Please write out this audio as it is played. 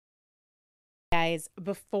Guys,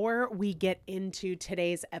 before we get into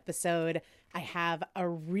today's episode, I have a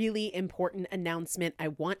really important announcement I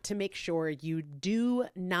want to make sure you do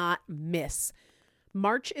not miss.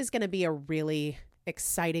 March is going to be a really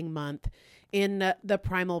exciting month in the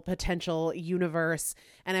Primal Potential universe,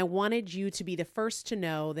 and I wanted you to be the first to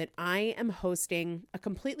know that I am hosting a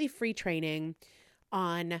completely free training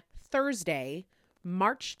on Thursday,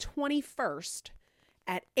 March 21st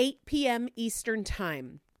at 8 p.m. Eastern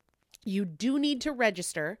Time. You do need to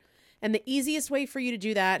register, and the easiest way for you to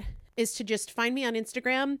do that is to just find me on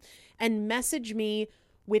Instagram and message me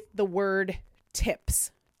with the word tips,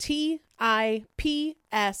 TIPS,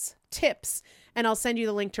 tips, and I'll send you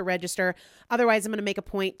the link to register. Otherwise, I'm going to make a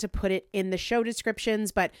point to put it in the show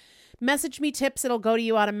descriptions, but message me tips. It'll go to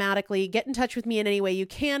you automatically. Get in touch with me in any way you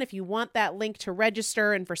can if you want that link to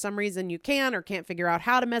register, and for some reason you can or can't figure out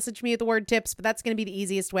how to message me with the word tips, but that's going to be the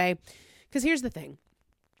easiest way. Because here's the thing.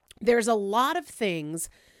 There's a lot of things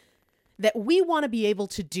that we want to be able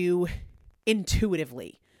to do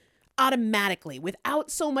intuitively, automatically,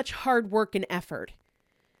 without so much hard work and effort.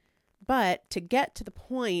 But to get to the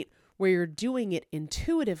point where you're doing it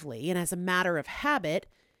intuitively and as a matter of habit,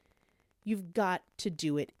 you've got to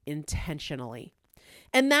do it intentionally.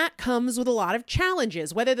 And that comes with a lot of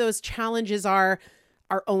challenges, whether those challenges are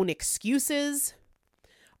our own excuses,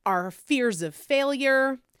 our fears of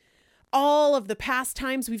failure, all of the past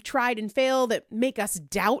times we've tried and failed that make us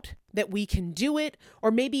doubt that we can do it,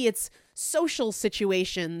 or maybe it's social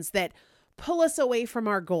situations that pull us away from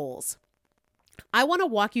our goals. I want to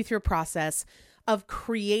walk you through a process of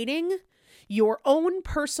creating your own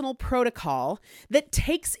personal protocol that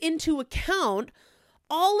takes into account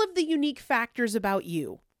all of the unique factors about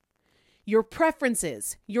you. Your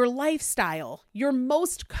preferences, your lifestyle, your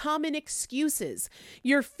most common excuses,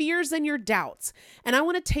 your fears and your doubts. And I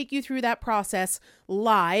want to take you through that process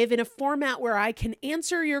live in a format where I can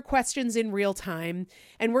answer your questions in real time.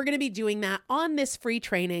 And we're going to be doing that on this free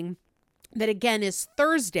training that again is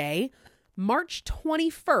Thursday, March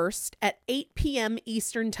 21st at 8 p.m.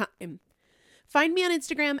 Eastern Time. Find me on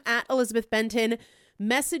Instagram at Elizabeth Benton.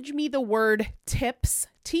 Message me the word tips,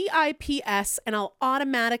 TIPS, and I'll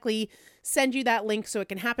automatically send you that link so it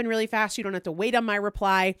can happen really fast. You don't have to wait on my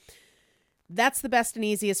reply. That's the best and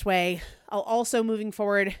easiest way. I'll also, moving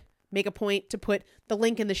forward, make a point to put the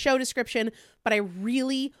link in the show description, but I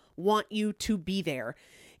really want you to be there.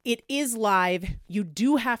 It is live. You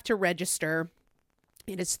do have to register.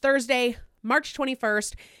 It is Thursday, March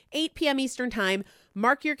 21st, 8 p.m. Eastern Time.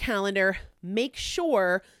 Mark your calendar. Make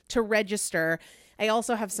sure to register. I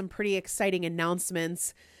also have some pretty exciting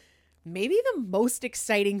announcements. Maybe the most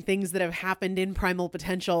exciting things that have happened in Primal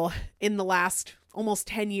Potential in the last almost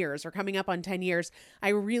 10 years or coming up on 10 years. I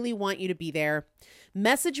really want you to be there.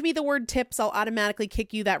 Message me the word tips. I'll automatically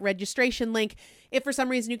kick you that registration link. If for some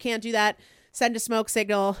reason you can't do that, send a smoke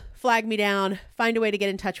signal, flag me down, find a way to get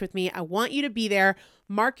in touch with me. I want you to be there.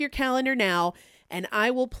 Mark your calendar now, and I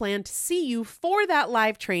will plan to see you for that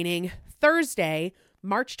live training Thursday,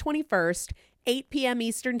 March 21st, 8 p.m.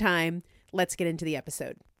 Eastern Time. Let's get into the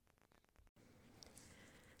episode.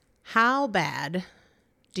 How bad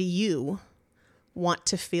do you want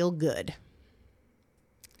to feel good?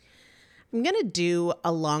 I'm going to do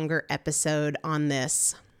a longer episode on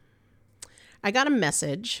this. I got a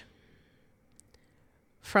message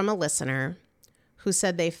from a listener who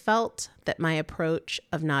said they felt that my approach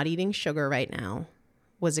of not eating sugar right now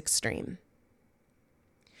was extreme.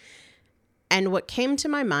 And what came to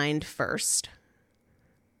my mind first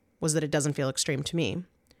was that it doesn't feel extreme to me.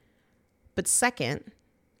 But second,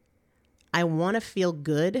 I want to feel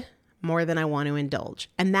good more than I want to indulge.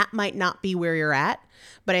 And that might not be where you're at,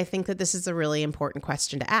 but I think that this is a really important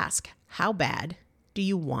question to ask. How bad do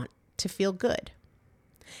you want to feel good?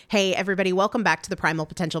 Hey, everybody, welcome back to the Primal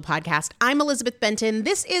Potential Podcast. I'm Elizabeth Benton.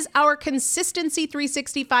 This is our Consistency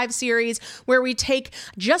 365 series where we take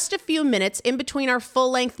just a few minutes in between our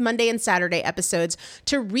full-length Monday and Saturday episodes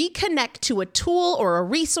to reconnect to a tool or a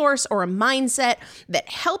resource or a mindset that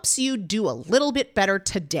helps you do a little bit better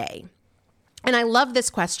today. And I love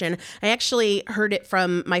this question. I actually heard it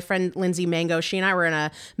from my friend Lindsay Mango. She and I were in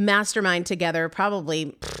a mastermind together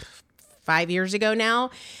probably 5 years ago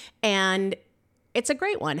now. And it's a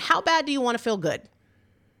great one. How bad do you want to feel good?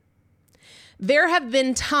 There have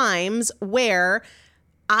been times where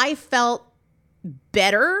I felt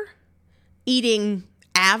better eating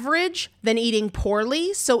average than eating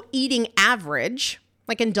poorly. So eating average,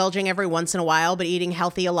 like indulging every once in a while, but eating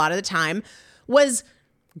healthy a lot of the time, was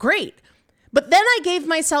great. But then I gave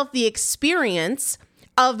myself the experience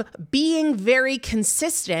of being very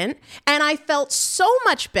consistent, and I felt so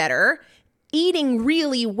much better eating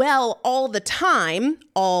really well all the time,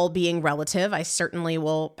 all being relative. I certainly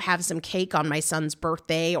will have some cake on my son's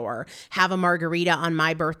birthday or have a margarita on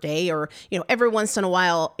my birthday or, every once in a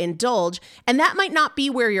while indulge. And that might not be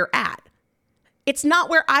where you're at. It's not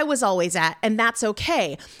where I was always at, and that's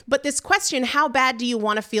okay. But this question, how bad do you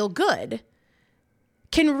want to feel good,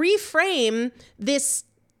 can reframe this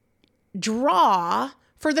draw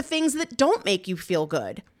for the things that don't make you feel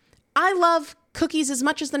good. I love cookies as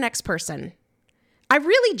much as the next person. I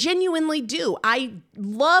really genuinely do. I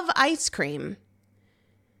love ice cream.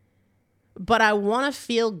 But I want to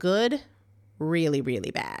feel good really,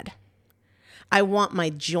 really bad. I want my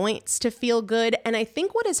joints to feel good. And I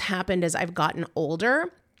think what has happened as I've gotten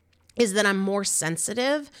older is that I'm more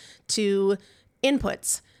sensitive to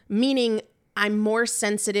inputs, meaning I'm more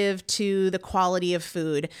sensitive to the quality of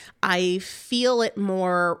food. I feel it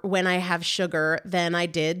more when I have sugar than I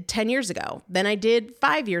did 10 years ago, than I did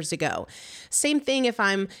 5 years ago. Same thing if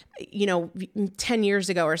I'm, 10 years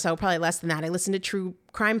ago or so, probably less than that. I listened to true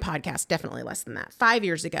crime podcasts, definitely less than that. 5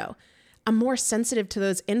 years ago. I'm more sensitive to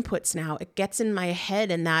those inputs now. It gets in my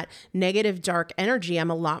head, and that negative, dark energy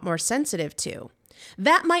I'm a lot more sensitive to.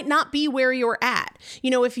 That might not be where you're at.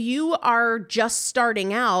 If you are just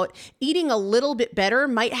starting out, eating a little bit better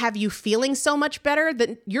might have you feeling so much better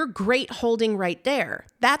that you're great holding right there.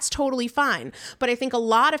 That's totally fine. But I think a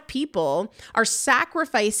lot of people are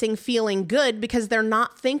sacrificing feeling good because they're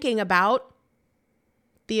not thinking about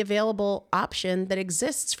the available option that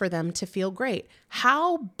exists for them to feel great.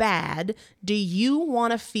 How bad do you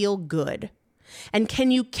want to feel good? And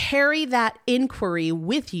can you carry that inquiry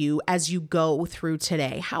with you as you go through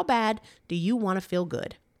today? How bad do you want to feel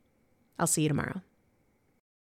good? I'll see you tomorrow.